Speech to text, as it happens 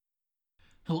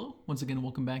Hello, once again,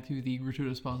 welcome back to the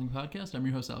Gratuitous Pausing Podcast. I'm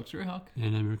your host, Alex Greyhawk.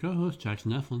 And I'm your co-host,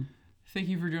 Jackson Eflin. Thank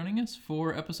you for joining us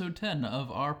for episode 10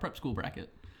 of our prep school bracket.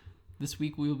 This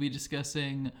week we will be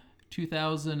discussing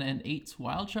 2008's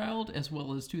Wild Child as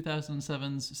well as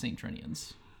 2007's St.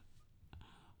 Trinian's.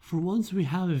 For once, we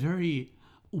have a very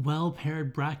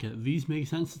well-paired bracket. These make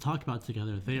sense to talk about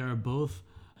together. They are both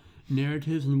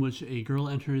narratives in which a girl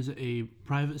enters a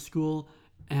private school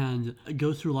and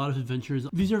goes through a lot of adventures.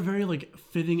 These are very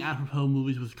fitting, apropos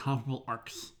movies with comparable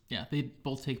arcs. Yeah, they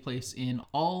both take place in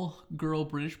all-girl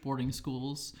British boarding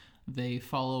schools. They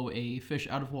follow a fish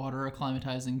out of water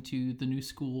acclimatizing to the new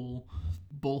school.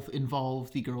 Both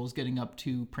involve the girls getting up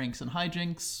to pranks and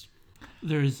hijinks.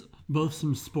 There's both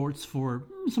some sports for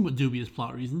somewhat dubious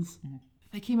plot reasons.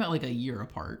 They came out a year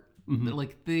apart.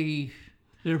 They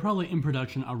were probably in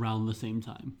production around the same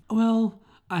time. Well,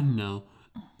 I don't know.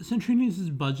 St. Trinian's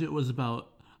budget was about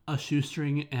a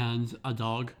shoestring and a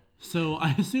dog. So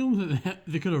I assume that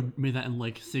they could have made that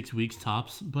in 6 weeks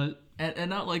tops, but... And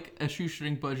not a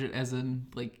shoestring budget as in,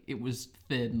 it was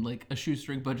thin. A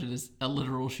shoestring budget is a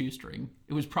literal shoestring.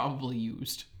 It was probably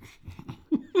used.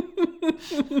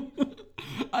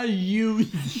 A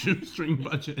used shoestring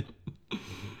budget.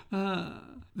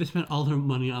 They spent all their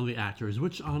money on the actors,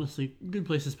 which, honestly, good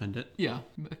place to spend it. Yeah,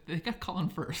 they got Colin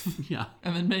Firth. Yeah.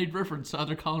 And then made reference to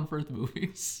other Colin Firth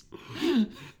movies.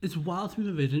 It's wild to me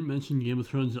that they didn't mention Game of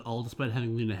Thrones at all, despite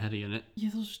having Lena Headey in it. Yeah,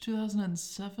 this was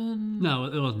 2007? No,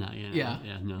 it wasn't that. Yeah.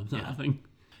 No, it's not a thing.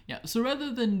 Yeah, so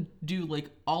rather than do,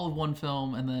 all of one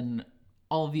film and then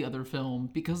all of the other film,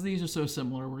 because these are so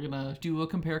similar, we're gonna do a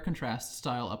compare-contrast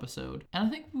style episode. And I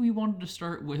think we wanted to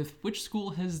start with which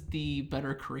school has the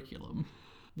better curriculum.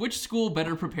 Which school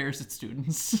better prepares its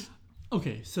students?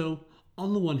 Okay, so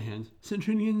on the one hand, St.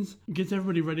 Trinian's gets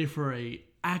everybody ready for a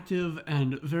active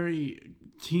and very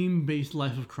team-based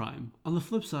life of crime. On the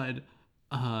flip side,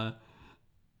 I'm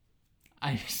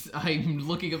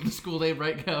looking up the school name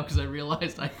right now because I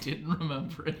realized I didn't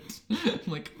remember it.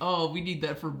 We need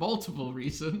that for multiple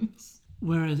reasons.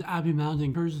 Whereas Abbey Mount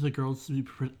encourages the girls to be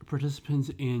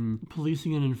participants in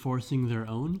policing and enforcing their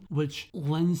own, which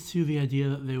lends to the idea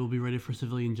that they will be ready for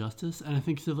civilian justice. And I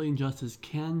think civilian justice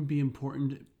can be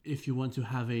important if you want to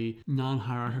have a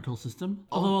non-hierarchical system.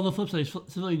 Although on the flip side,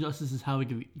 civilian justice is how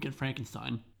we get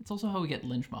Frankenstein. It's also how we get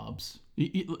lynch mobs.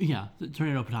 Yeah,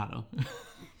 tornado potato.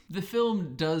 The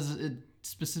film does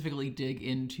specifically dig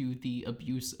into the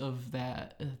abuse of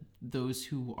that those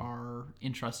who are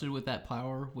entrusted with that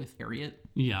power with Harriet.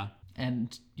 Yeah.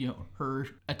 And, her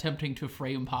attempting to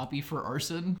frame Poppy for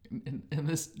arson in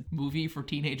this movie for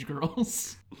teenage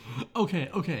girls.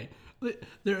 Okay.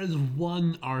 There is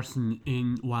one arson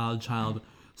in Wild Child.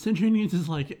 St. Trinian's is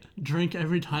drink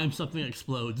every time something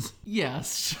explodes.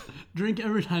 Yes. Drink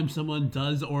every time someone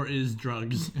does or is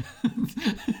drugs.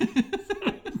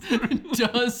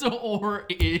 Does or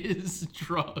is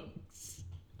drugs.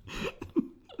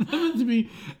 That meant to be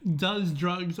does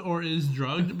drugs or is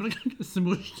drugged, but I got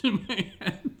smooshed in my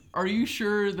head. Are you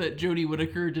sure that Jodie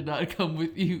Whittaker did not come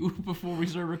with you before we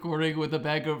start recording with a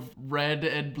bag of red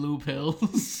and blue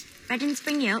pills? Red ones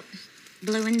bring you up,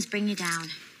 blue ones bring you down.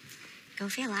 Go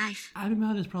for your life. Abbey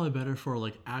Mount is probably better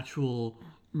for actual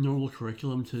normal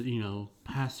curriculum to,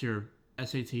 pass your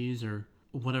SATs or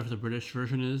whatever the British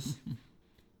version is.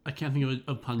 I can't think of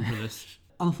a pun for this.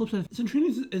 On the flip side, St.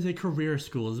 Trinian's is a career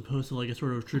school as opposed to a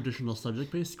sort of traditional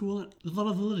subject-based school. There's a lot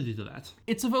of validity to that.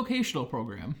 It's a vocational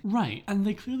program. Right, and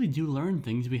they clearly do learn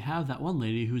things. We have that one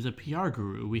lady who's a PR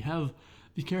guru. We have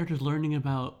these characters learning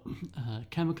about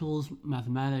chemicals,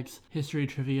 mathematics, history,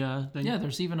 trivia. Yeah,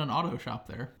 there's even an auto shop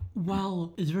there.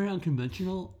 While it's very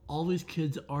unconventional, all these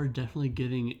kids are definitely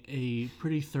getting a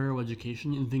pretty thorough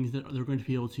education in things that they're going to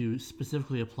be able to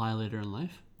specifically apply later in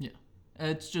life. Yeah.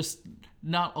 It's just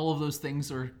not all of those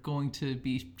things are going to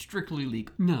be strictly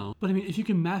legal. No, but if you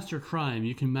can master crime,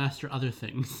 you can master other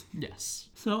things. Yes.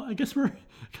 So I guess we're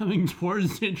coming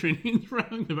towards St. Trinian's for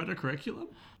having the better curriculum.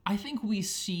 I think we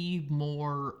see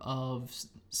more of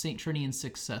St. Trinian's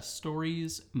success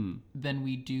stories than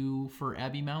we do for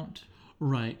Abbey Mount.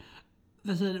 Right.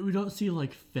 That said, we don't see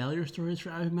failure stories for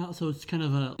Abbey Mount, so it's kind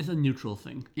of a neutral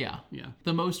thing. Yeah. Yeah.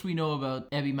 The most we know about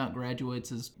Abbey Mount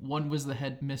graduates is one was the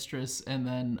head mistress and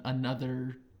then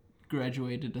another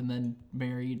graduated and then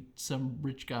married some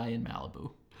rich guy in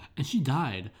Malibu. And she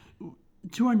died.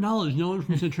 To our knowledge, no one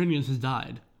from St. Trinian's has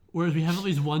died. Whereas we have at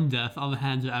least one death on the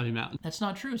hands of Abbey Mount. That's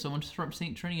not true. Someone from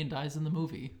St. Trinian dies in the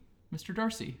movie. Mr.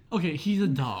 Darcy. Okay, he's a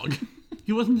dog.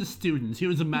 He wasn't a student. He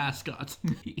was a mascot.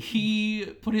 He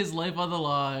put his life on the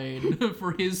line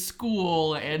for his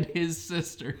school and his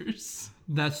sisters.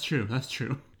 That's true. That's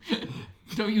true.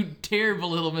 Don't you dare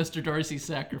belittle Mr. Darcy's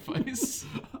sacrifice.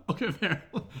 Okay, fair.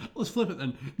 Let's flip it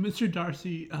then. Mr.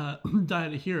 Darcy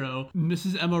died a hero.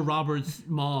 Mrs. Emma Roberts'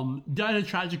 mom died a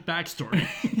tragic backstory.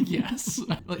 Yes.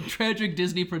 Like tragic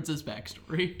Disney princess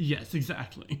backstory. Yes,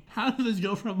 exactly. How does this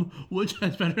go from which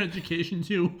has better education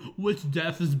to which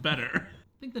death is better?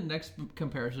 I think the next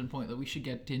comparison point that we should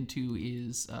get into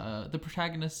is the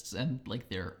protagonists and like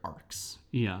their arcs.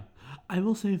 Yeah. I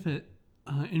will say that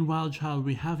in Wild Child,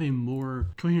 we have a more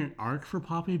coherent arc for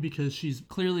Poppy because she's,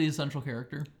 Clearly a central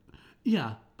character.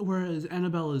 yeah, whereas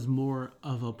Annabelle is more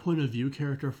of a point of view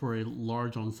character for a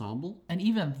large ensemble. And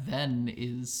even then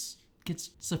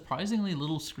gets surprisingly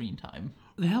little screen time.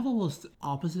 They have almost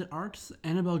opposite arcs.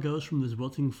 Annabelle goes from this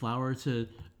wilting flower to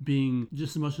being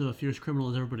just as much of a fierce criminal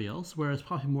as everybody else, whereas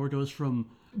Poppy Moore goes from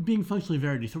being functionally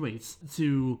Verity Thwaites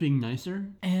to being nicer.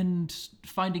 And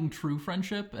finding true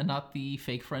friendship and not the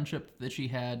fake friendship that she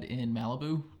had in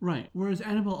Malibu. Right. Whereas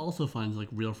Annabelle also finds like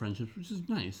real friendships, which is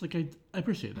nice. Like I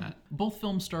appreciate that. Both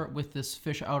films start with this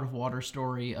fish out of water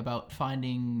story about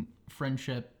finding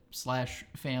friendship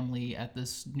 / family at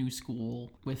this new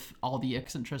school with all the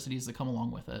eccentricities that come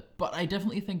along with it. But I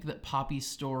definitely think that Poppy's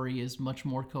story is much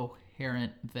more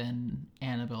coherent than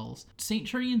Annabelle's. St.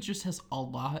 Trinian's just has a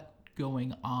lot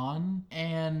going on,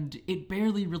 and it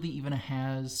barely really even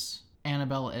has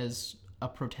Annabelle as a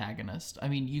protagonist. I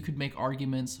mean, you could make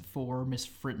arguments for Miss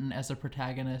Fritten as a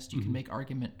protagonist. You can make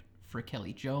argument for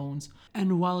Kelly Jones.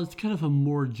 And while it's kind of a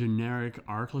more generic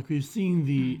arc, like we've seen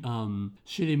the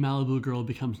shitty Malibu girl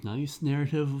becomes nice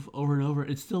narrative over and over,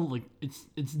 it's still like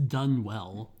it's done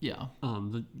well. Yeah.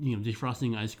 The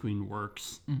defrosting Ice Queen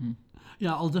works.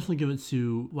 Yeah, I'll definitely give it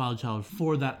to Wild Child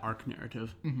for that arc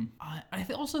narrative. I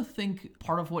also think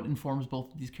part of what informs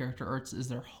both of these character arcs is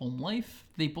their home life.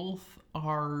 They both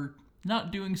are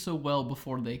not doing so well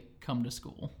before they come to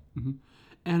school.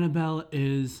 Annabelle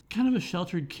is kind of a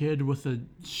sheltered kid with a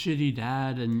shitty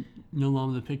dad and no mom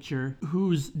in the picture,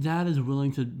 whose dad is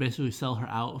willing to basically sell her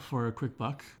out for a quick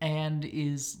buck. And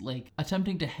is like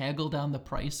attempting to haggle down the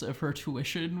price of her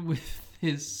tuition with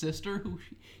his sister, who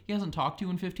he hasn't talked to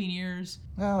in 15 years.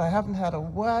 Well, I haven't had a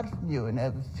word from you in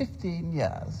over 15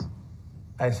 years.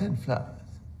 I sent flowers,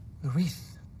 a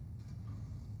wreath,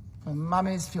 for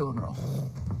Mummy's funeral.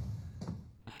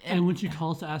 And when she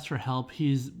calls to ask for help,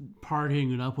 he's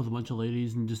partying it up with a bunch of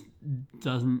ladies and just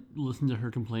doesn't listen to her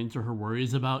complaints or her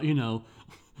worries about,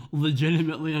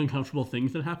 legitimately uncomfortable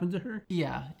things that happen to her.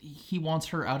 Yeah, he wants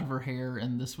her out of her hair,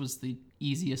 and this was the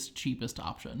easiest, cheapest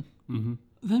option.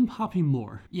 Then Poppy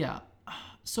Moore. Yeah.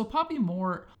 So Poppy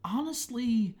Moore,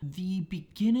 honestly, the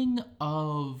beginning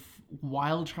of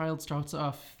Wild Child starts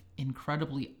off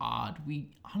incredibly odd.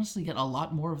 We honestly get a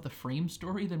lot more of the frame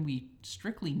story than we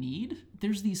strictly need.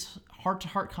 There's these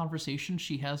heart-to-heart conversations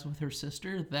she has with her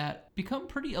sister that become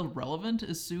pretty irrelevant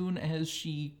as soon as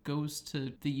she goes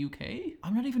to the UK.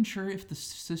 I'm not even sure if the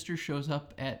sister shows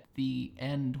up at the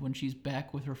end when she's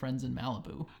back with her friends in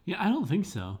Malibu. Yeah, I don't think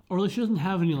so. Or like she doesn't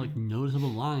have any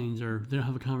noticeable lines, or they don't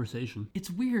have a conversation.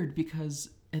 It's weird because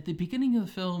at the beginning of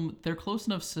the film, they're close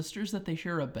enough sisters that they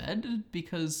share a bed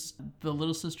because the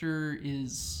little sister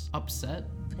is upset.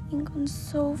 But England's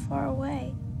so far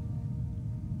away.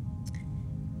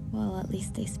 Well, at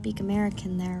least they speak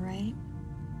American there, right?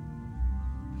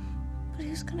 But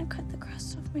who's gonna cut the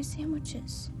crust off my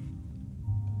sandwiches?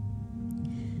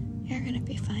 You're gonna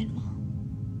be fine,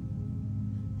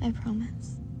 Mom. I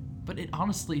promise. But it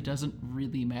honestly doesn't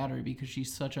really matter because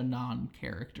she's such a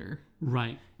non-character.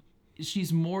 Right.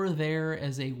 She's more there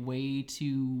as a way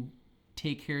to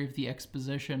take care of the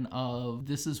exposition of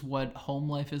this is what home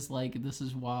life is like. This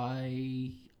is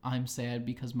why I'm sad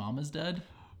because Mom is dead.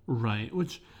 Right,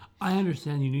 which I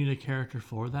understand you need a character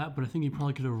for that, but I think you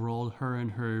probably could have rolled her and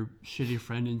her shitty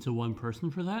friend into one person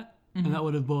for that. And that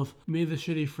would have both made the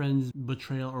shitty friend's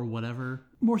betrayal or whatever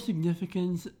more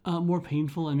significant, more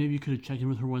painful, and maybe you could have checked in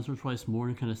with her once or twice more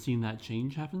and kind of seen that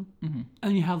change happen.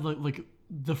 And you have like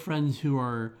the friends who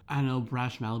are, I don't know,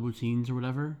 brash Malibu teens or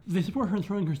whatever. They support her in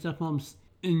throwing her stepmom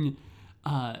in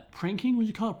pranking. Would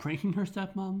you call it pranking her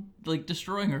stepmom? Like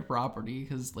destroying her property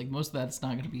because like most of that's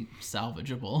not going to be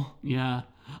salvageable. Yeah,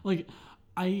 like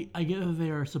I get that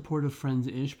they are supportive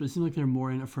friends-ish, but it seems like they're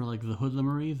more in it for like the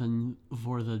hoodlummery than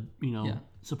for the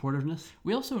supportiveness.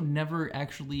 We also never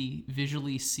actually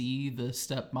visually see the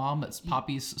stepmom that's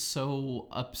Poppy's so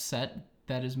upset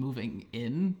that is moving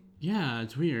in. Yeah,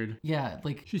 it's weird. Yeah,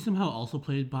 like She's somehow also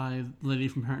played by the lady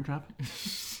from Parent Trap.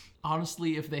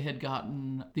 honestly, if they had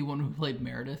gotten the one who played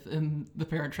Meredith in The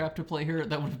Parent Trap to play her,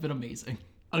 that would have been amazing.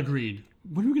 Agreed.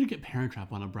 When are we going to get Parent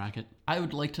Trap on a bracket? I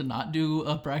would like to not do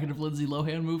a bracket of Lindsay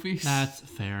Lohan movies. That's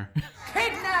fair.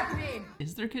 Kidnapping!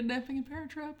 Is there kidnapping in Parent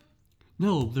Trap?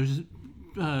 No, there's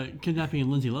kidnapping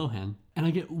in Lindsay Lohan. And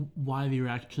I get why the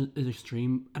reaction is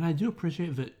extreme. And I do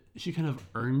appreciate that she kind of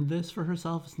earned this for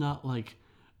herself. It's not like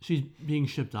she's being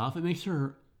shipped off. It makes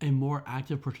her a more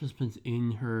active participant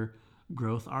in her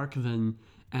growth arc than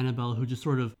Annabelle, who just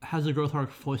sort of has a growth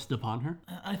arc foisted upon her.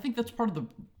 I think that's part of the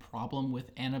problem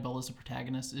with Annabelle as a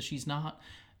protagonist is she's not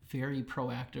very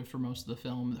proactive for most of the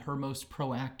film. Her most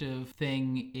proactive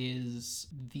thing is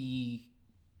the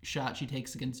shot she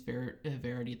takes against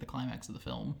Verity at the climax of the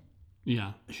film.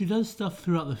 Yeah. She does stuff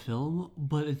throughout the film,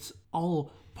 but it's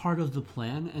all part of the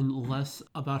plan and less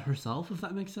about herself, if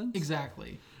that makes sense.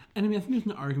 Exactly. And I mean, I think there's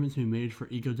an argument to be made for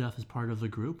ego death as part of the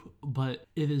group, but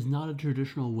it is not a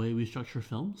traditional way we structure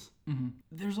films. Mm-hmm.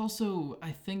 There's also,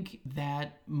 I think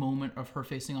that moment of her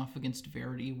facing off against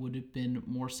Verity would have been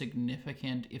more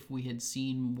significant if we had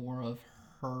seen more of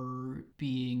her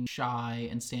being shy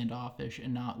and standoffish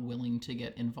and not willing to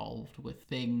get involved with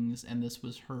things, and this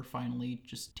was her finally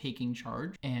just taking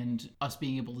charge and us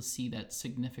being able to see that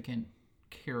significant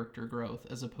character growth,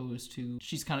 as opposed to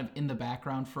she's kind of in the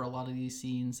background for a lot of these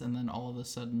scenes and then all of a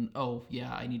sudden, oh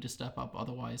yeah, I need to step up,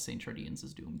 otherwise St. Trinian's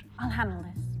is doomed. I'll handle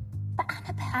this.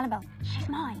 But Annabelle, she's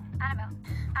mine.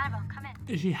 Annabelle, come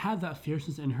in. She had that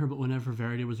fierceness in her, but whenever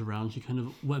Verity was around, she kind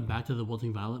of went back to the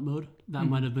Wilting Violet mode. That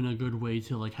might have been a good way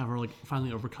to like have her like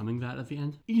finally overcoming that at the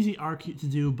end. Easy arc to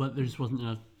do, but there just wasn't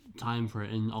enough time for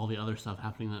it and all the other stuff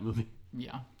happening in that movie.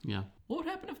 Yeah. Yeah. What would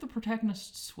happen if the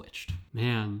protagonist switched?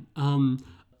 Man.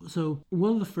 So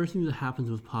one of the first things that happens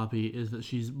with Poppy is that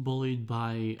she's bullied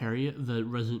by Harriet, the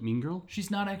resident mean girl. She's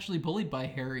not actually bullied by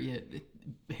Harriet.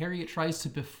 Harriet tries to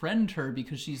befriend her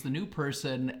because she's the new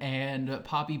person, and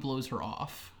Poppy blows her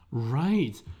off.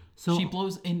 Right. So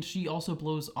she also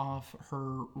blows off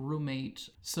her roommate.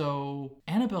 So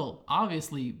Annabelle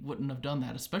obviously wouldn't have done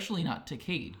that, especially not to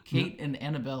Kate. Kate and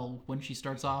Annabelle, when she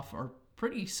starts off, are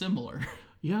pretty similar.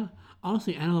 Yeah.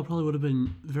 Honestly, Annabelle probably would have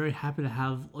been very happy to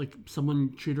have like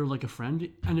someone treat her like a friend,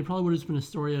 and it probably would have just been a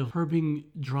story of her being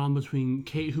drawn between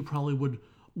Kate, who probably would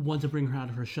want to bring her out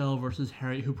of her shell, versus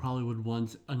Harriet, who probably would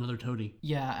want another toady.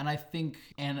 Yeah, and I think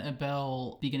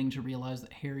Annabelle beginning to realize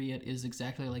that Harriet is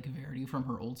exactly like Verity from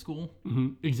her old school. Mm-hmm,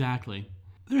 exactly.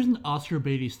 There's an Oscar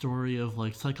Beatty story of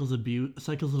like cycles of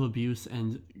abuse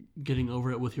and getting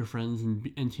over it with your friends and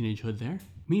teenagehood there.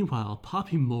 Meanwhile,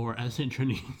 Poppy Moore as St.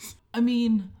 Trinian's. I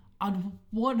mean, on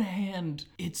one hand,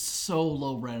 it's so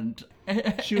low rent.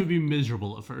 She would be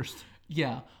miserable at first.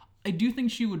 Yeah. I do think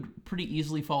she would pretty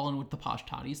easily fall in with the posh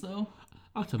toddies, though.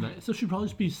 I'll tell that. So she'd probably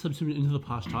just be subsumed into the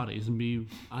posh toddies and be,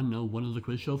 I don't know, one of the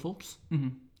quiz show folks. Mm-hmm.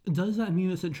 Does that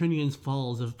mean that St. Trinian's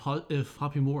falls if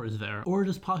Poppy Moore is there? Or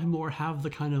does Poppy Moore have the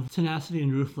kind of tenacity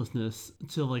and ruthlessness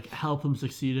to like help him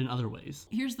succeed in other ways?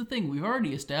 Here's the thing. We've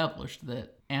already established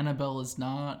that Annabelle is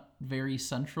not very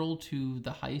central to the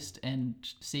heist and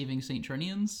saving St.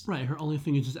 Trinian's. Right, her only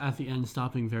thing is just at the end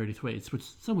stopping Verity Thwaites, which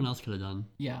someone else could have done.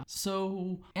 Yeah,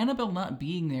 so Annabelle not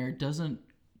being there doesn't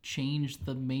change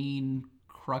the main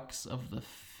crux of the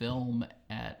film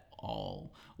at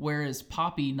all. Whereas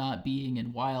Poppy not being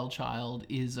in Wild Child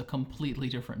is a completely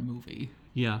different movie.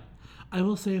 Yeah. I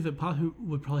will say that Poppy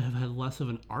would probably have had less of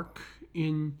an arc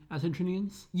in St.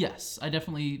 Trinian's. Yes, I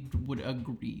definitely would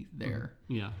agree there.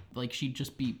 Yeah. Like, she'd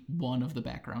just be one of the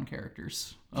background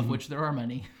characters, of which there are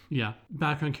many. Yeah.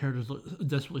 Background characters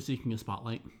desperately seeking a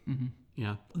spotlight. Mm-hmm.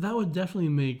 Yeah. That would definitely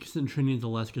make St. Trinian's a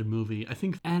less good movie. I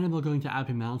think Annabelle going to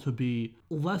Abbey Mounds would be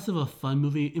less of a fun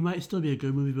movie. It might still be a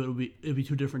good movie, but it'd be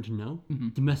too different to know. Mm-hmm.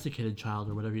 Domesticated child,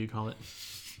 or whatever you call it.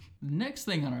 Next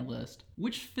thing on our list,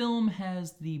 which film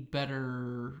has the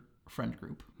better friend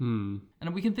group? And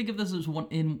we can think of this as one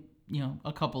in,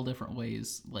 a couple different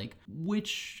ways. Like,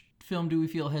 which film do we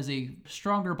feel has a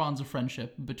stronger bonds of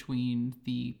friendship between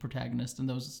the protagonist and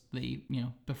those they,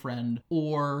 befriend,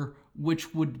 or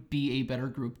which would be a better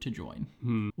group to join?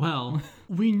 Well,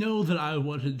 we know that I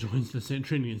want to join the St.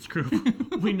 Trinian's group.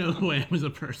 We know who I am as a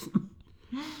person.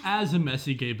 As a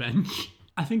messy gay bench.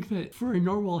 I think that for a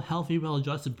normal, healthy,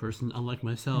 well-adjusted person, unlike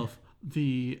myself,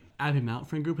 the Abbey Mount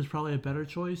friend group is probably a better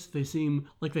choice. They seem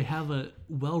like they have a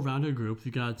well-rounded group.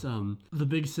 You got the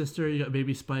big sister, you got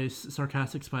Baby Spice,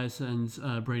 Sarcastic Spice,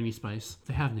 and Brainy Spice.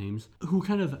 They have names. Who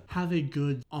kind of have a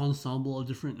good ensemble of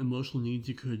different emotional needs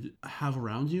you could have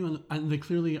around you, and they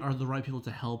clearly are the right people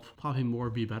to help Poppy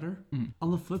Moore be better. On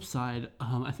the flip side,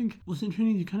 I think with St.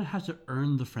 Trinity, you kind of have to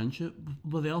earn the friendship,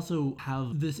 but they also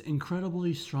have this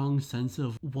incredibly strong sense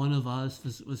of one of us,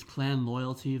 this clan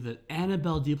loyalty that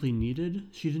Annabelle deeply needs needed.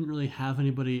 She didn't really have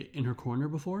anybody in her corner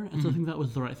before, and so I think that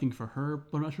was the right thing for her,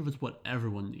 but I'm not sure if it's what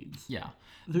everyone needs. Yeah.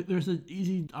 There's an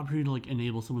easy opportunity to like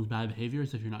enable someone's bad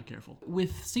behaviors if you're not careful.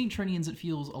 With St. Trinians, it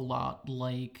feels a lot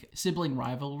like sibling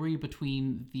rivalry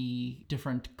between the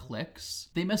different cliques.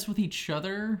 They mess with each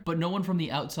other, but no one from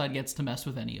the outside gets to mess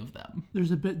with any of them.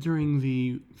 There's a bit during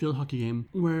the field hockey game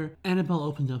where Annabelle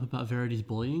opens up about Verity's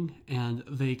bullying, and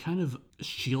they kind of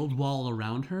shield wall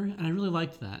around her, and I really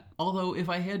liked that. Although, if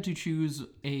I had to choose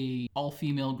a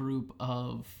all-female group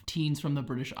of teens from the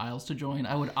British Isles to join,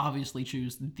 I would obviously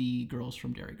choose the girls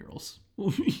from Derry Girls.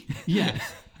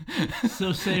 Yes,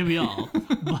 so say we all,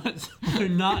 but they're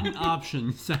not an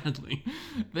option, sadly.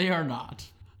 They are not.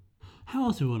 How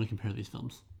else do we want to compare these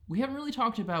films? We haven't really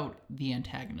talked about the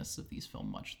antagonists of these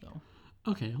films much, though.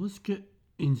 Okay, let's get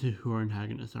into who our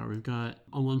antagonists are. We've got,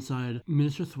 on one side,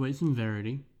 Minister Thwaites and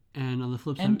Verity, and on the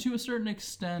flip side... And to a certain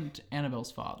extent,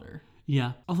 Annabelle's father.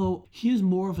 Yeah, although he is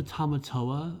more of a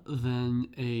Tamatoa than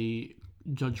a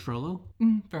Judge Frollo.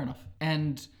 Fair enough.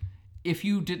 And if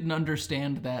you didn't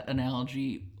understand that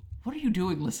analogy, what are you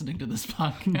doing listening to this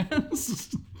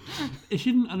podcast? If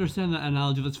you didn't understand that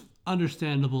analogy, that's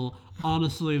understandable.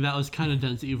 Honestly, that was kind of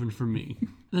dense even for me.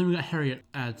 Then we got Harriet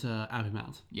at Abbey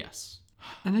Mount. Yes.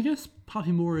 And I guess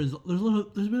Poppy Moore is... There's a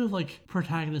bit of like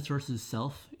protagonist versus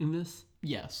self in this.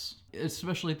 Yes.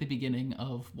 Especially at the beginning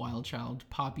of Wild Child,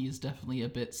 Poppy is definitely a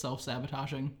bit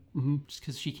self-sabotaging. Just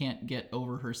because she can't get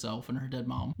over herself and her dead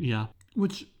mom. Yeah.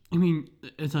 Which, I mean,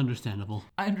 it's understandable.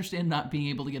 I understand not being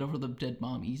able to get over the dead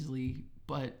mom easily,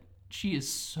 but she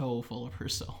is so full of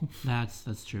herself.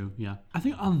 That's true, yeah. I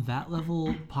think on that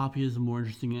level, Poppy is a more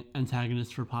interesting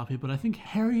antagonist for Poppy, but I think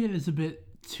Harriet is a bit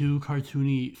too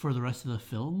cartoony for the rest of the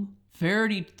film.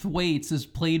 Verity Thwaites is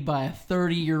played by a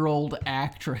 30-year-old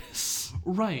actress.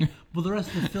 Right, but the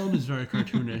rest of the film is very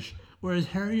cartoonish, whereas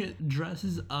Harriet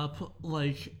dresses up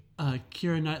like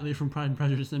Keira Knightley from Pride and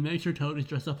Prejudice and makes her toadies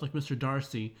dress up like Mr.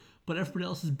 Darcy, but everybody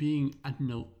else is being, I don't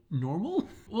know, normal?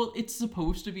 Well, it's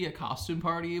supposed to be a costume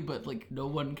party, but, like, no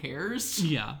one cares.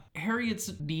 Yeah.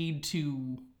 Harriet's need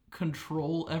to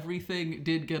control everything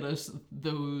did get us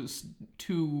those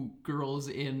two girls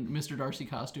in Mr. Darcy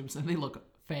costumes, and they look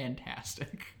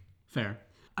fantastic. Fair.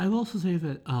 I will also say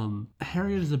that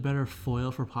Harriet is a better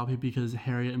foil for Poppy because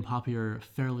Harriet and Poppy are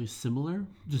fairly similar,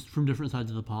 just from different sides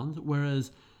of the pond,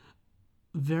 whereas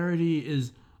Verity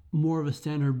is more of a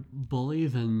standard bully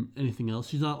than anything else.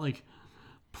 She's not, like,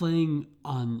 playing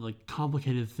on, like,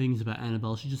 complicated things about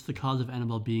Annabelle. She's just the cause of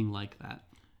Annabelle being like that.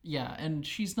 Yeah, and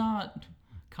she's not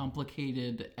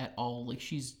complicated at all. Like,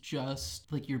 she's just,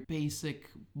 like, your basic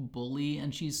bully,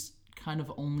 and she's kind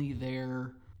of only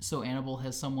there so Annabelle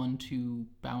has someone to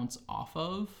bounce off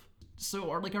of. So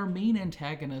our main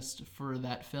antagonist for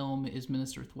that film is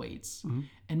Minister Thwaites.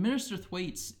 And Minister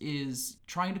Thwaites is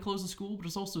trying to close the school, but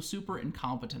is also super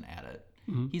incompetent at it.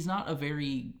 He's not a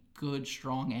very good,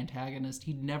 strong antagonist.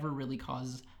 He never really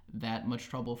causes that much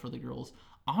trouble for the girls.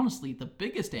 Honestly, the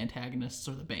biggest antagonists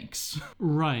are the Banks.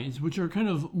 Right, which are kind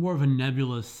of more of a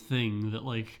nebulous thing that,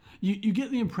 like, you get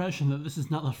the impression that this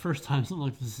is not the first time something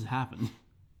like this has happened.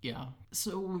 Yeah.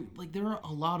 So, like, there are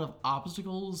a lot of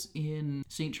obstacles in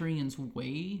St. Trinian's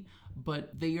way,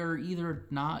 but they are either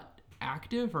not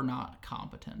active or not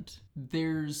competent.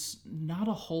 There's not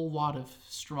a whole lot of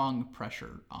strong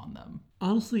pressure on them.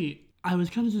 Honestly, I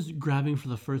was kind of just grabbing for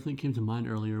the first thing that came to mind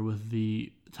earlier with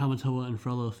the Tamatoa and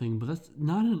Frollo thing, but that's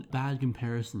not a bad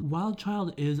comparison. Wild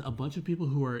Child is a bunch of people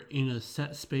who are in a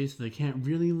set space they can't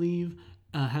really leave,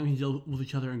 having to deal with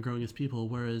each other and growing as people,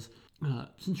 whereas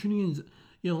St. Trinian's,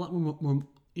 you have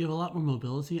a lot more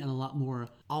mobility and a lot more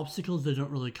obstacles that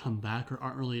don't really come back or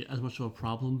aren't really as much of a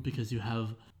problem because you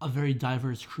have a very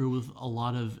diverse crew with a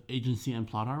lot of agency and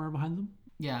plot armor behind them.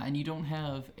 Yeah, and you don't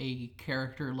have a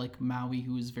character like Maui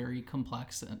who is very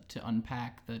complex to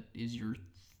unpack that is your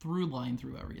through line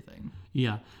through everything.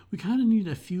 Yeah, we kind of need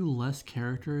a few less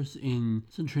characters in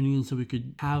St. Trinian so we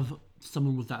could have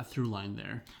someone with that through line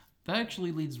there. That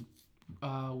actually leads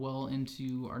well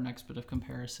into our next bit of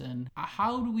comparison.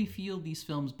 How do we feel these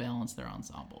films balance their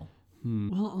ensemble?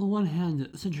 Well, on the one hand,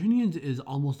 St. Trinian's is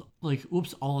almost like,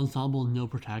 all ensemble, no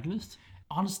protagonist.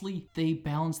 Honestly, they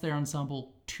balance their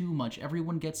ensemble too much.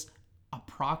 Everyone gets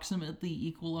approximately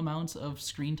equal amounts of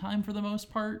screen time for the most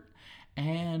part,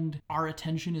 and our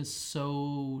attention is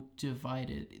so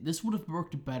divided. This would have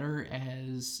worked better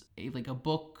as a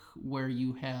book where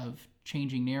you have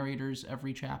changing narrators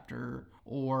every chapter,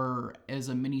 or as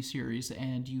a miniseries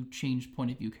and you change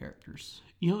point of view characters?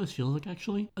 You know what this feels like,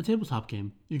 actually? A tabletop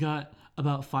game. You got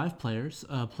about 5 players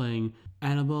playing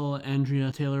Annabelle,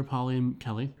 Andrea, Taylor, Polly, and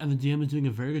Kelly. And the DM is doing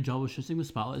a very good job of shifting the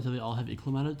spotlight so they all have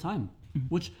equal amount of time.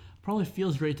 Which probably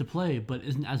feels great to play, but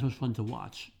isn't as much fun to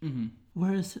watch.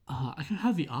 Whereas I can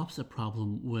have the opposite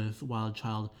problem with Wild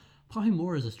Child. Poppy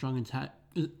Moore is a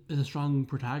strong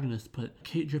protagonist, but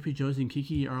Kate, Drippy, Josie, and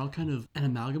Kiki are all kind of an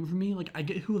amalgam for me. Like, I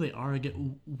get who they are, I get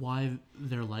why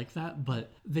they're like that,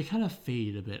 but they kind of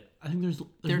fade a bit. I think there's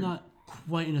not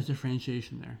quite enough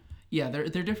differentiation there. Yeah,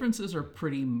 their differences are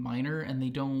pretty minor, and they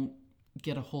don't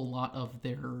get a whole lot of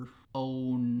their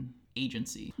own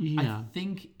agency. Yeah. I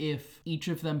think if each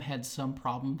of them had some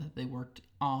problem that they worked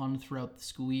on throughout the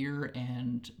school year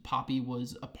and Poppy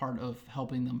was a part of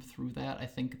helping them through that, I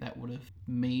think that would have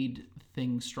made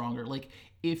things stronger. Like,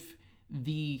 if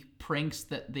the pranks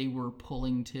that they were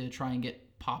pulling to try and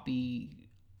get Poppy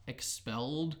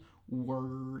expelled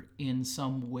were in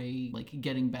some way like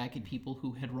getting back at people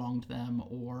who had wronged them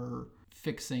or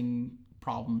fixing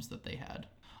problems that they had.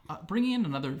 Bringing in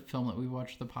another film that we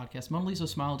watched the podcast, Mona Lisa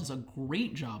Smile does a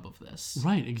great job of this.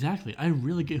 Right, exactly. I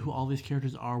really get who all these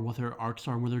characters are, what their arcs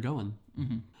are, and where they're going.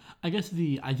 I guess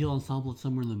the ideal ensemble is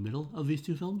somewhere in the middle of these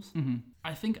two films.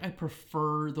 I think I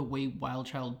prefer the way Wild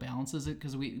Child balances it,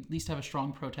 because we at least have a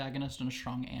strong protagonist and a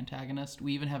strong antagonist.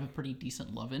 We even have a pretty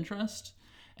decent love interest.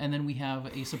 And then we have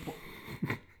a support...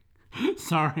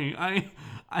 Sorry,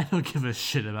 I don't give a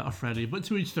shit about Freddy, but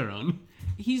to each their own.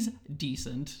 He's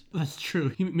decent. That's true.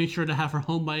 He makes sure to have her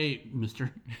home by 8,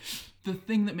 mister. The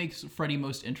thing that makes Freddy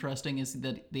most interesting is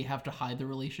that they have to hide the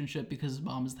relationship because his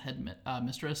mom is the head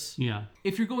mistress. Yeah.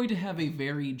 If you're going to have a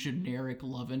very generic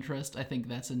love interest, I think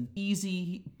that's an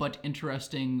easy but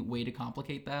interesting way to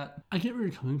complicate that. I get where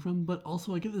you're coming from, but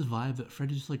also I get this vibe that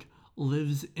Freddy just, like,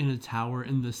 lives in a tower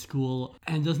in the school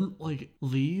and doesn't, like,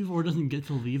 leave or doesn't get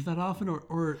to leave that often,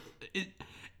 or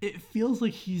it feels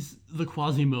like he's the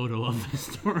Quasimodo of this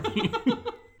story.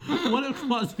 What if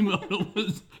Quasimodo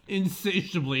was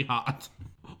insatiably hot?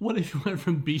 What if he went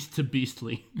from beast to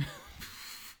beastly?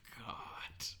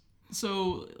 God.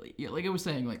 So, yeah, like I was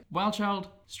saying, like, Wild Child,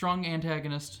 strong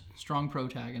antagonist, strong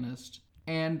protagonist,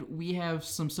 and we have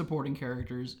some supporting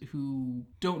characters who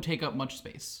don't take up much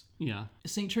space. Yeah.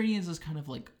 St. Trinian's is kind of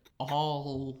like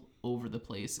all over the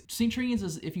place. St. Trinian's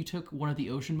is if you took one of the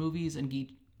Ocean movies and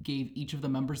gave each of the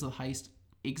members of the heist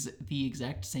the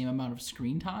exact same amount of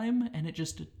screen time, and it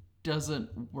just doesn't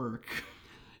work.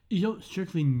 You don't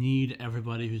strictly need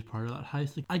everybody who's part of that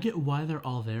heist. Like, I get why they're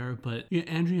all there, but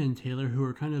Andrea and Taylor, who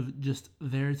are kind of just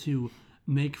there to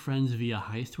make friends via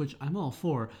heist, which I'm all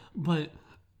for, but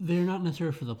they're not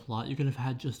necessary for the plot. You could have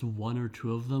had just 1 or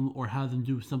 2 of them, or have them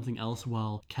do something else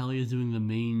while Kelly is doing the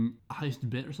main heist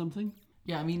bit or something.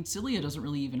 Yeah, I mean, Celia doesn't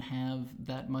really even have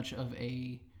that much of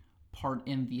a part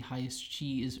in the heist.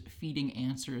 She is feeding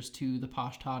answers to the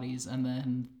posh toddies, and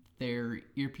then their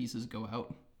earpieces go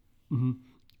out.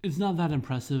 It's not that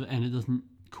impressive, and it doesn't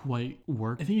quite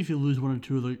work. I think if you lose 1 or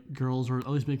 2 of the girls, or at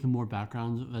least make them more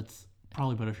backgrounds, that's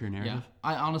probably better for your narrative. Yeah,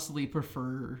 I honestly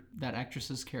prefer that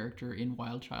actress's character in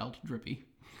Wild Child, Drippy.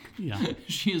 Yeah.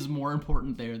 She is more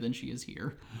important there than she is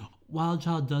here. Wild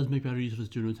Child does make better use of his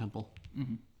Juno Temple.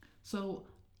 So,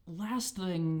 last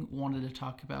thing wanted to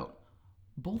talk about.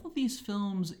 Both of these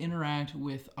films interact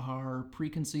with our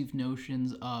preconceived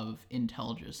notions of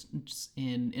intelligence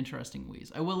in interesting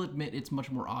ways. I will admit it's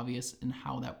much more obvious in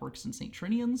how that works in St.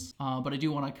 Trinian's, but I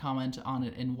do want to comment on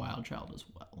it in Wild Child as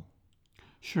well.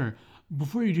 Sure.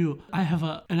 Before you do, I have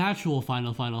an actual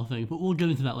final thing, but we'll get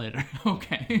into that later.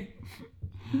 Okay.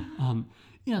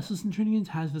 Yeah, so St. Trinian's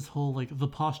has this whole, like, the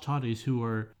posh toddies who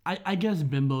are, I guess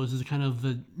bimbos is kind of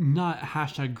the, not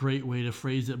hashtag great way to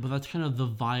phrase it, but that's kind of the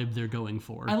vibe they're going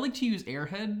for. I like to use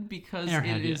airhead because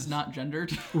Airhead, it is yes. not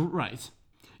gendered. Right.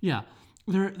 Yeah.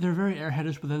 They're very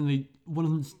airheadish, but then one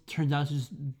of them turns out to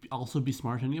just also be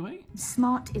smart anyway.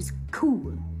 Smart is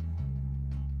cool.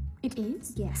 It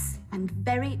is? Yes. And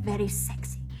very, very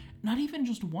sexy. Not even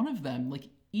just one of them. Like,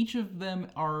 each of them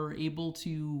are able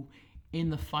to,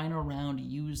 in the final round,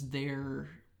 use their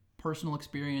personal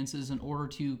experiences in order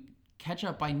to catch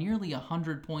up by nearly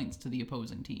 100 points to the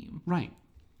opposing team. Right.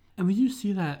 And we do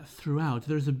see that throughout.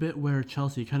 There's a bit where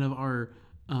Chelsea, kind of our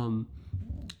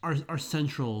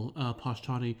central posh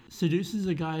toddy, seduces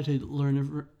a guy to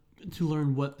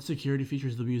learn what security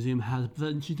features the museum has. But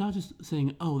then she's not just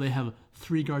saying, oh, they have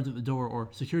 3 guards at the door or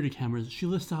security cameras. She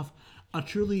lists off a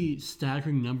truly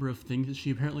staggering number of things that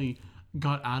she apparently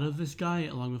got out of this guy,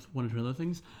 along with one or two other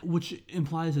things, which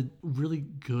implies a really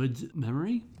good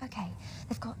memory. Okay,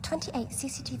 they've got 28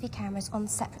 CCTV cameras on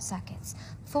separate circuits,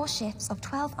 4 shifts of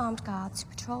 12 armed guards who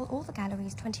patrol all the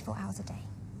galleries 24 hours a day.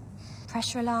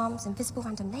 Pressure alarms, invisible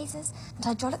random lasers, and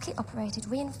hydraulically operated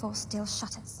reinforced steel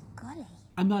shutters. Golly.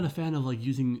 I'm not a fan of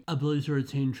using ability to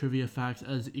retain trivia facts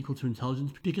as equal to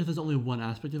intelligence because there's only one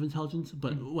aspect of intelligence,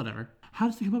 but whatever. How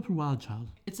does it come up from Wild Child?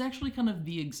 It's actually kind of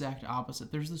the exact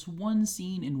opposite. There's this one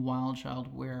scene in Wild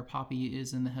Child where Poppy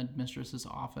is in the headmistress's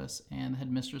office, and the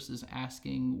headmistress is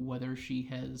asking whether she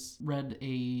has read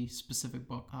a specific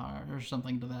book or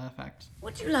something to that effect.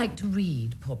 What do you like to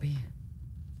read, Poppy?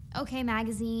 OK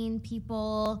Magazine,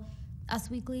 People, Us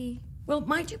Weekly. Well,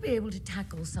 might you be able to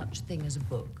tackle such thing as a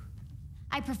book?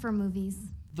 I prefer movies.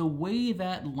 The way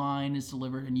that line is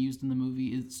delivered and used in the movie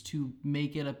is to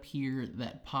make it appear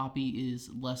that Poppy is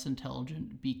less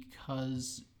intelligent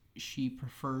because she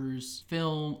prefers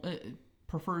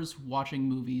watching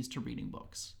movies to reading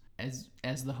books.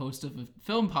 As the host of a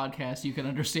film podcast, you can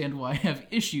understand why I have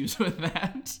issues with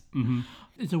that. Mm-hmm.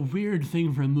 It's a weird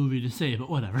thing for a movie to say, but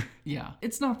whatever. Yeah,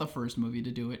 it's not the first movie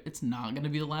to do it. It's not going to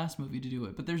be the last movie to do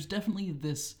it. But there's definitely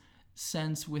this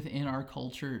sense within our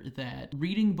culture that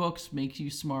reading books makes you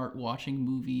smart, watching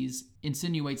movies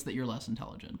insinuates that you're less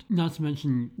intelligent. Not to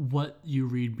mention what you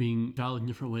read being valued in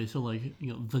different ways. So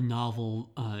the novel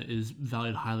is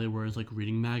valued highly, whereas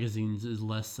reading magazines is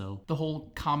less so. The whole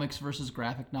comics versus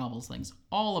graphic novels thing's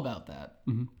all about that.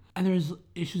 Mm-hmm. And there's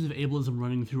issues of ableism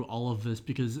running through all of this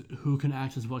because who can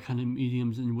access what kind of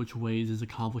mediums in which ways is a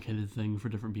complicated thing for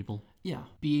different people. Yeah.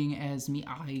 Being as me,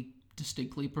 I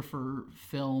distinctly prefer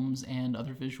films and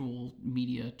other visual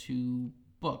media to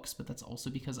books, but that's also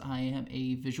because I am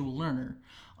a visual learner.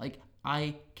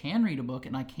 I can read a book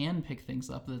and I can pick things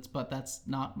up, but that's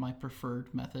not my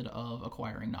preferred method of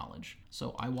acquiring knowledge.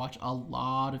 So I watch a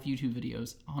lot of YouTube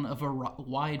videos on a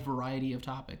wide variety of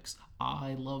topics.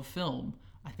 I love film.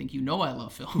 I think you know I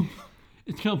love film.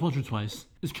 It's come up once or twice.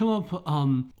 It's come up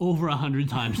over 100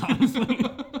 times, honestly.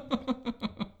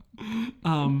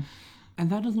 And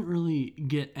that doesn't really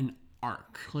get an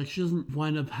arc. She doesn't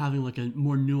wind up having a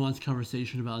more nuanced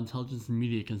conversation about intelligence and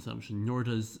media consumption, nor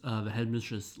does the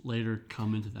headmistress later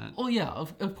come into that. Well, yeah,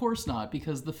 of course not,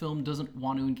 because the film doesn't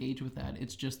want to engage with that.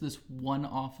 It's just this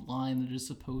one-off line that is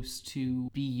supposed to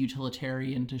be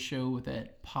utilitarian to show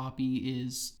that Poppy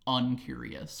is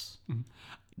uncurious. Mm-hmm.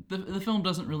 The film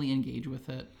doesn't really engage with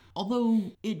it.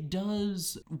 Although it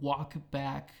does walk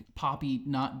back Poppy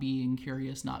not being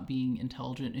curious, not being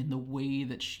intelligent in the way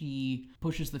that she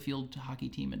pushes the field hockey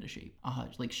team into shape.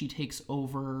 She takes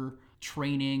over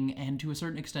training and to a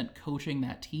certain extent coaching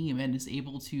that team and is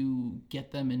able to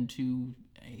get them into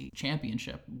a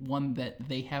championship, one that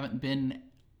they haven't been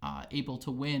able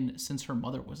to win since her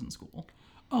mother was in school.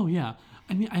 Oh, yeah.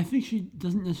 I mean, I think she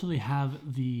doesn't necessarily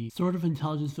have the sort of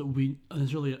intelligence that we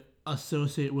necessarily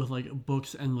associate with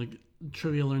books and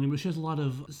trivia learning, but she has a lot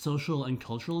of social and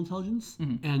cultural intelligence,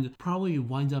 and probably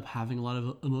winds up having a lot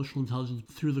of emotional intelligence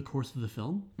through the course of the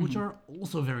film, which are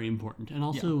also very important and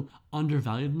also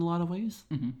undervalued in a lot of ways.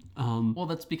 Well,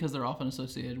 that's because they're often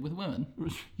associated with women.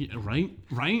 Yeah, right?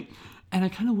 And I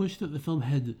kind of wish that the film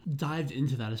had dived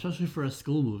into that, especially for a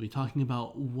school movie, talking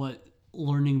about what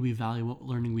learning we value, what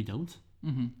learning we don't.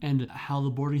 Mm-hmm. And how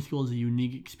the boarding school is a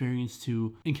unique experience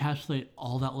to encapsulate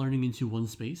all that learning into one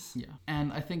space. Yeah.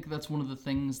 And I think that's one of the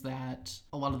things that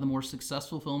a lot of the more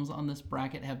successful films on this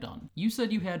bracket have done. You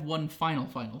said you had one final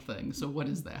thing, so what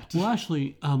is that? Well,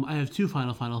 actually, I have two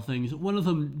final things. One of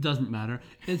them doesn't matter.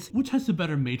 It's which has the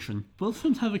better matron. Both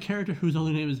films have a character whose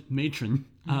only name is Matron.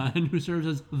 And who serves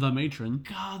as the matron.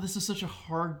 God, this is such a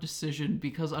hard decision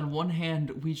because on one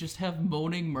hand, we just have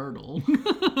Moaning Myrtle.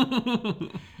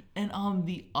 And on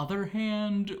the other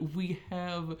hand, we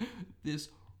have this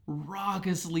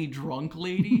raucously drunk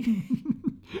lady.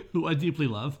 Who I deeply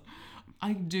love.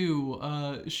 I do.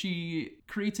 She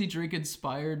creates a drink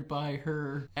inspired by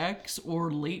her ex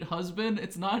or late husband.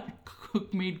 It's not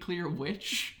made clear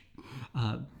which.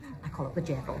 I call it the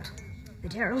Gerald. The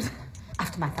Gerald?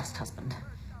 After my first husband.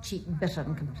 Cheap, bitter,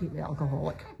 and completely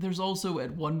alcoholic. There's also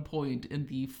at one point in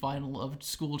the final of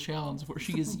School Challenge where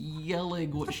she is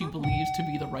yelling what she believes to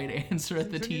be the right answer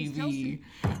at the TV.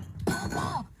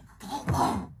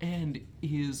 And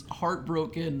is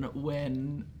heartbroken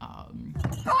when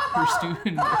her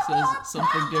student says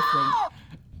something different.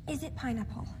 Is it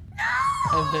pineapple?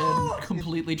 And then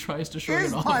completely tries to shrug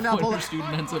it off when her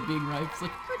student ends up being right. It's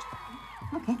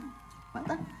okay, well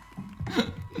done.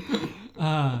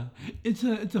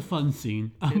 It's a fun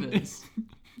scene. It is.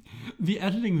 The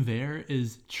editing there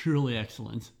is truly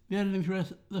excellent. The editing through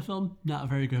the film, not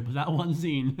very good, but that one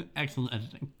scene, excellent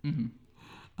editing.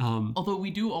 Although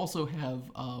we do also have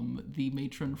the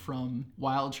matron from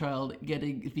Wild Child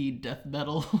getting the death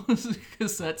metal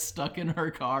cassette stuck in her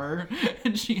car,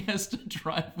 and she has to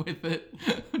drive with it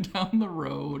down the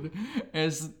road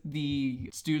as the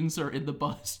students are in the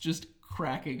bus just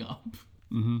cracking up.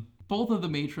 Both of the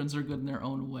matrons are good in their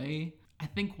own way. I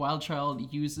think Wild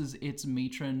Child uses its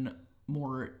matron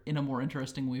in a more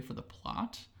interesting way for the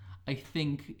plot. I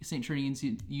think St. Trinian's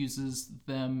uses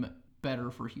them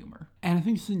better for humor. And I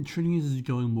think St. Trinian's is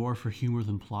going more for humor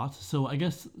than plot. So I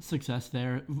guess success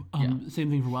there. Same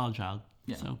thing for Wild Child.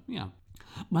 Yeah. So, yeah.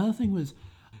 My other thing was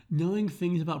knowing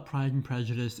things about Pride and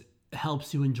Prejudice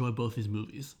helps you enjoy both these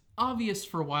movies. Obvious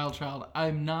for Wild Child.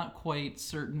 I'm not quite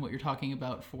certain what you're talking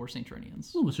about for St.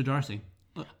 Trinian's. Oh, Mr. Darcy.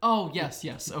 Oh,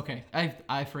 yes. Okay.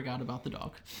 I forgot about the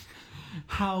dog.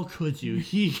 How could you?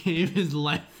 He gave his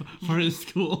life for his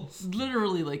schools.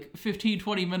 Literally like 15,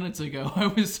 20 minutes ago, I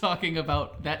was talking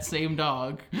about that same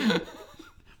dog.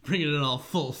 Bringing it all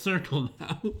full circle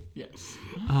now. Yes.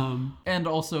 And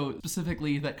also,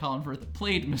 specifically, that Colin Firth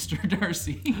played Mr.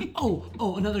 Darcy.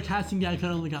 Oh, another casting gag I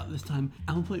only got this time.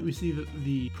 At one point, we see that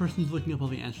the person who's looking up all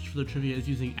the answers for the trivia is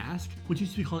using Ask, which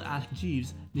used to be called Ask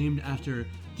Jeeves, named after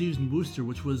Jeeves and Wooster,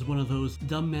 which was one of those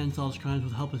dumb man solves crimes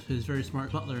with help of his very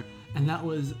smart butler. And that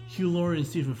was Hugh Laurie and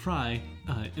Stephen Fry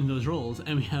in those roles.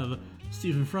 And we have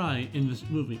Stephen Fry in this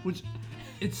movie, which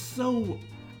it's such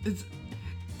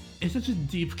a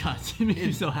deep cut. It makes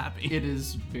me so happy. It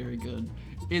is very good.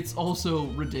 It's also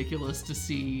ridiculous to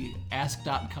see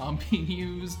Ask.com being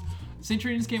used. St.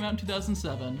 Trinian's came out in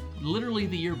 2007. Literally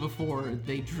the year before,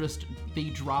 they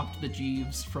dropped the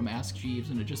Jeeves from Ask Jeeves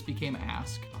and it just became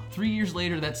Ask. 3 years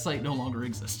later, that site no longer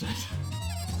existed.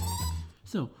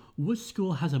 So, which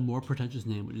school has a more pretentious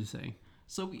name, would you say?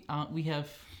 So we have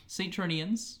St.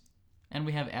 Trinian's and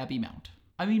we have Abbey Mount.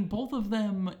 I mean, both of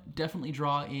them definitely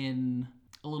draw in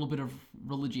a little bit of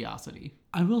religiosity.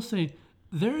 I will say,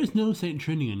 there is no St.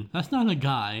 Trinian. That's not a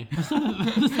guy. That's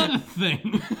not a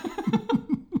thing.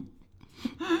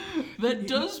 That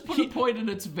does put a point in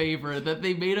its favor that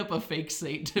they made up a fake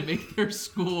saint to make their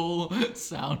school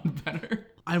sound better.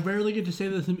 I rarely get to say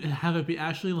this and have it be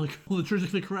actually like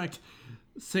liturgically correct.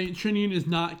 St. Trinian is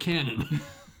not canon.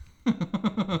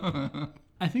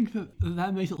 I think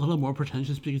that makes it a little more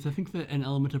pretentious because I think that an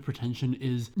element of pretension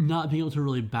is not being able to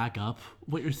really back up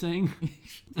what you're saying.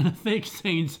 And a fake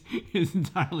saint is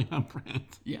entirely on brand.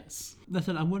 Yes. That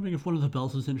said, I'm wondering if one of the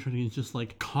bells of St. Trinian's just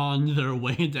like conned their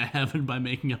way into heaven by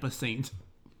making up a saint.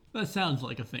 That sounds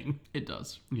like a thing. It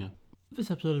does. Yeah. This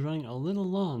episode is running a little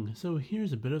long, so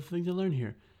here's a bit of thing to learn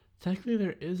here. Technically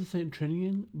there is a St.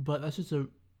 Trinian, but that's just a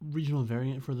regional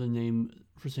variant for the name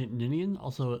for St. Ninian,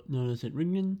 also known as St.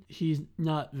 Ringan. He's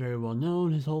not very well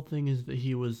known. His whole thing is that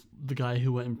he was the guy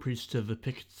who went and preached to the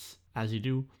Picts, as you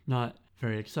do. Not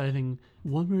very exciting.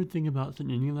 One weird thing about St.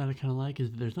 Ninian that I kind of like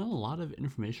is that there's not a lot of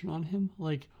information on him.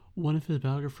 Like, one of his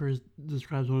biographers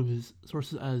describes one of his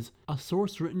sources as a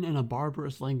source written in a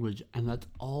barbarous language, and that's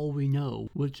all we know,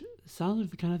 which sounds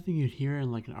like the kind of thing you'd hear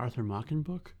in like an Arthur Machen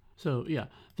book. So yeah,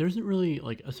 there isn't really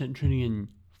like a St. Trinian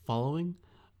following.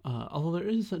 Although there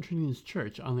is a St. Trinian's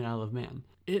church on the Isle of Man.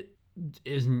 It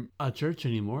isn't a church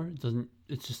anymore.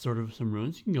 It's just sort of some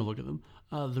ruins. You can go look at them.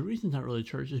 The reason it's not really a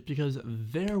church is because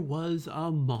there was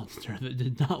a monster that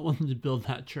did not want to build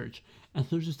that church. And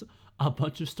there's just a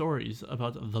bunch of stories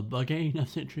about the Buggane of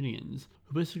St. Trinian's,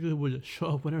 who basically would show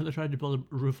up whenever they tried to build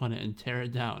a roof on it and tear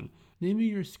it down. Naming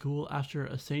your school after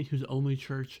a saint whose only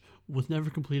church was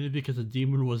never completed because a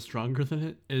demon was stronger than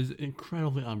it is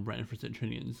incredibly on brand for St.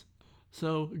 Trinian's.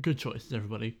 So, good choices,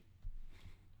 everybody.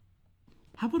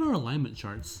 How about our alignment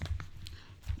charts?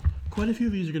 Quite a few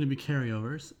of these are going to be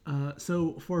carryovers.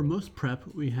 So, for most prep,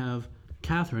 we have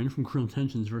Catherine from Cruel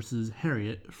Intentions versus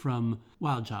Harriet from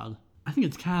Wild Child. I think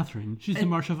it's Catherine. She's the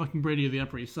Marsha fucking Brady of the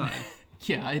Upper East Side.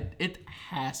 Yeah, it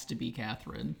has to be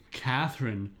Catherine.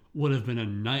 Catherine would have been a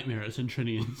nightmare at St.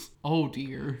 Trinian's. Oh,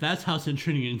 dear. That's how St.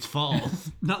 Trinian's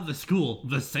falls. Not the school,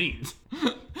 the saint.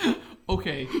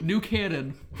 Okay, new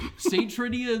canon. St.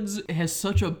 Trinian's has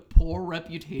such a poor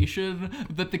reputation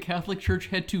that the Catholic Church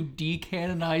had to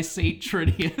decanonize St.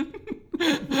 Trinian.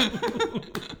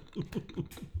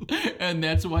 And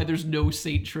that's why there's no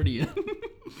St. Trinian.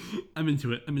 I'm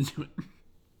into it.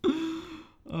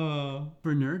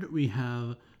 For Nerd, we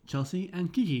have Chelsea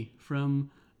and Kiki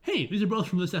from... Hey, these are both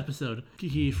from this episode.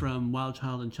 Kiki from Wild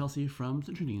Child and Chelsea from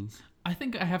St. Trinian's. I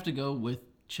think I have to go with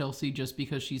Chelsea just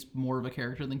because she's more of a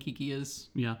character than Kiki is.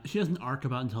 Yeah, she has an arc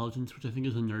about intelligence, which I think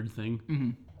is a nerd thing.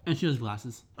 Mm-hmm. And she has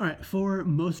glasses. All right, for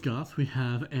most goth, we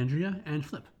have Andrea and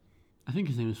Flip. I think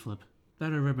his name is Flip.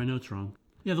 That I read my notes wrong.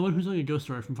 Yeah, the one who's like a ghost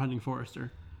story from Finding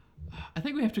Forrester. I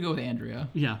think we have to go with Andrea.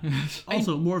 Yeah.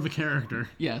 Also, more of a character.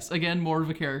 Yes, again, more of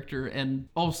a character, and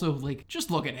also, like, just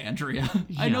look at Andrea.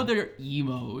 I know they're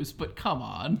emos, but come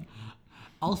on.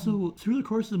 Also, through the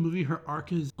course of the movie, her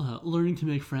arc is learning to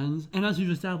make friends. And as we've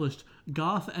established,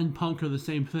 goth and punk are the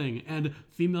same thing, and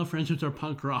female friendships are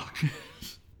punk rock.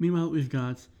 Meanwhile, we've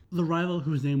got the rival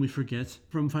whose name we forget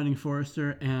from Finding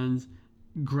Forrester, and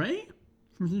Gray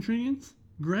from Centurions?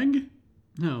 Greg?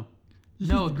 No.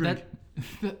 No,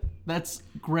 that's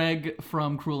Greg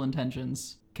from Cruel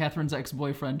Intentions. Catherine's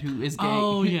ex-boyfriend who is gay.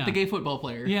 Oh, yeah. The gay football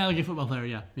player. Yeah, the gay football player,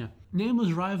 yeah.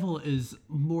 Nameless rival is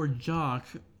more jock,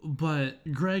 but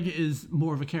Greg is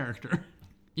more of a character.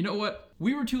 You know what?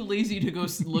 We were too lazy to go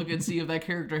look and see if that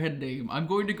character had a name. I'm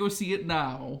going to go see it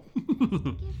now. Give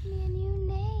me a new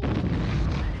name.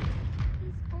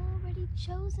 He's already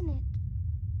chosen it.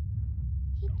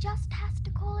 He just has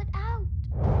to call it out.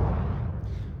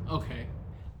 Okay.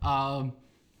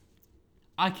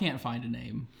 I can't find a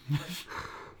name.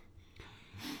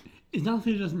 It's not that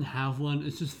he doesn't have one,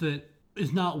 it's just that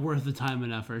it's not worth the time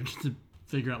and effort to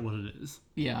figure out what it is.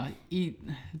 Yeah, he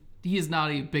is not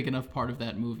a big enough part of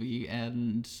that movie,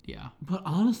 and yeah. But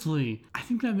honestly, I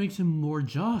think that makes him more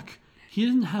jock. He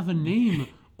doesn't have a name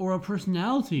or a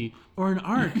personality or an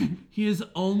arc. He is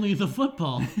only the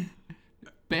football.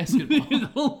 Basketball. He is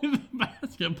only the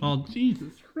basketball.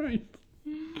 Jesus Christ.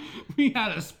 We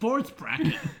had a sports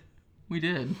bracket. We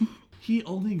did. He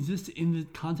only exists in the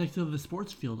context of the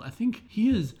sports field. I think he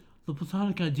is the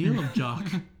platonic ideal of jock.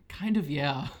 Kind of,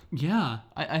 yeah. Yeah.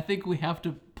 I think we have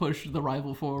to push the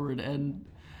rival forward and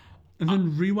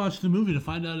then rewatch the movie to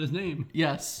find out his name.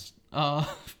 Yes.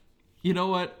 You know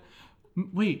what?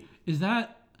 Wait, is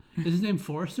his name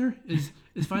Forrester? Is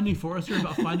Finding Forrester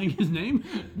about finding his name?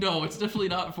 No, it's definitely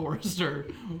not Forrester.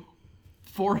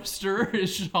 Forrester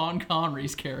is Sean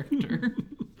Connery's character.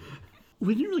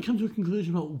 We didn't really come to a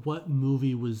conclusion about what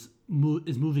movie is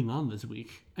moving on this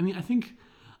week. I mean, I think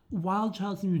Wild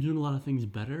Child seems to be doing a lot of things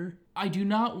better. I do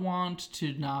not want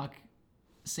to knock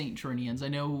Saint Trinians. I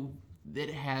know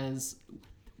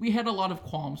we had a lot of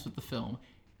qualms with the film.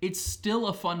 It's still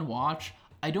a fun watch.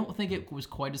 I don't think it was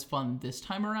quite as fun this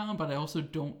time around, but I also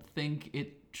don't think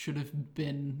it should have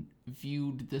been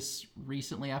viewed this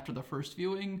recently after the first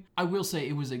viewing. I will say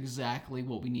it was exactly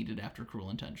what we needed after Cruel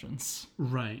Intentions.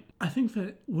 Right. I think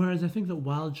that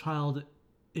Wild Child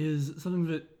is something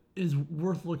that is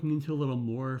worth looking into a little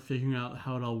more, figuring out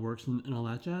how it all works and all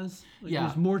that jazz. Yeah.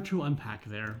 There's more to unpack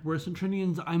there. Whereas St.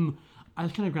 Trinians, I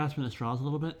was kind of grasping at straws a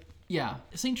little bit. Yeah.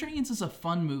 St. Trinians is a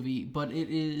fun movie, but it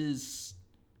is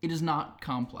not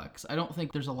complex. I don't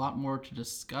think there's a lot more to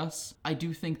discuss. I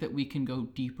do think that we can go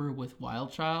deeper with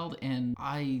Wild Child, and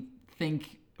I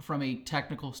think from a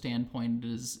technical standpoint, it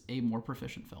is a more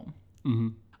proficient film. Mm-hmm.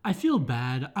 I feel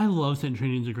bad. I love St.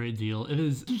 Trinians a great deal. It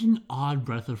is just an odd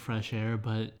breath of fresh air,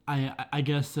 but I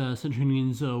guess St.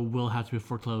 Trinians will have to be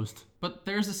foreclosed. But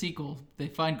there's a sequel. They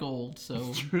find gold, so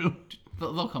It's true.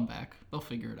 They'll come back. They'll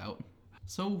figure it out.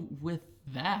 So with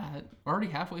that, we're already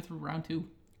halfway through round 2.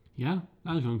 Yeah,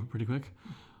 that was going pretty quick.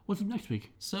 What's up next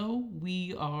week? So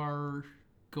we are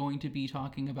going to be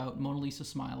talking about Mona Lisa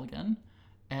Smile again,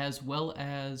 as well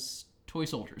as Toy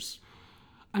Soldiers.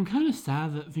 I'm kind of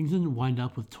sad that things didn't wind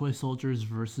up with Toy Soldiers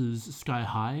versus Sky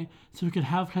High, so we could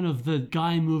have kind of the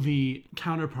guy movie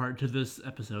counterpart to this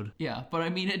episode. Yeah, but I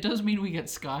mean, it does mean we get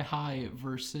Sky High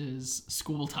versus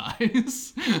School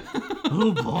Ties.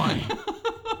 Oh boy.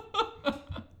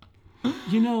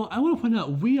 You know, I want to point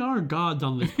out, we are gods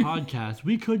on this podcast.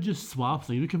 We could just swap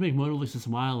things. We could make Mona Lisa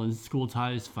Smile and School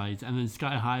Ties fights, and then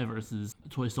Sky High versus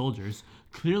Toy Soldiers.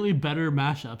 Clearly better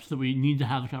mashups that we need to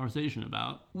have a conversation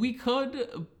about. We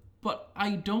could, but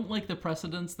I don't like the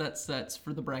precedence that sets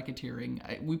for the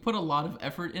bracketeering. We put a lot of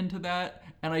effort into that,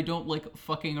 and I don't like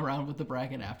fucking around with the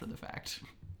bracket after the fact.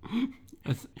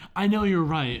 I know you're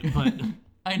right, but...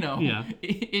 I know. Yeah.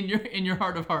 In your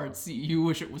heart of hearts, you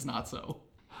wish it was not so.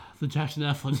 The Jackson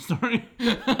Eflin story.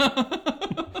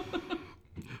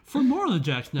 For more of the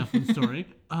Jackson Eflin story,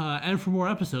 and for more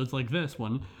episodes like this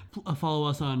one, follow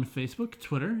us on Facebook,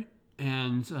 Twitter,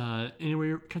 and anywhere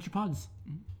you catch your pods.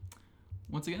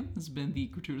 Once again, this has been the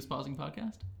Gratuitous Pausing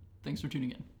Podcast. Thanks for tuning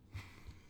in.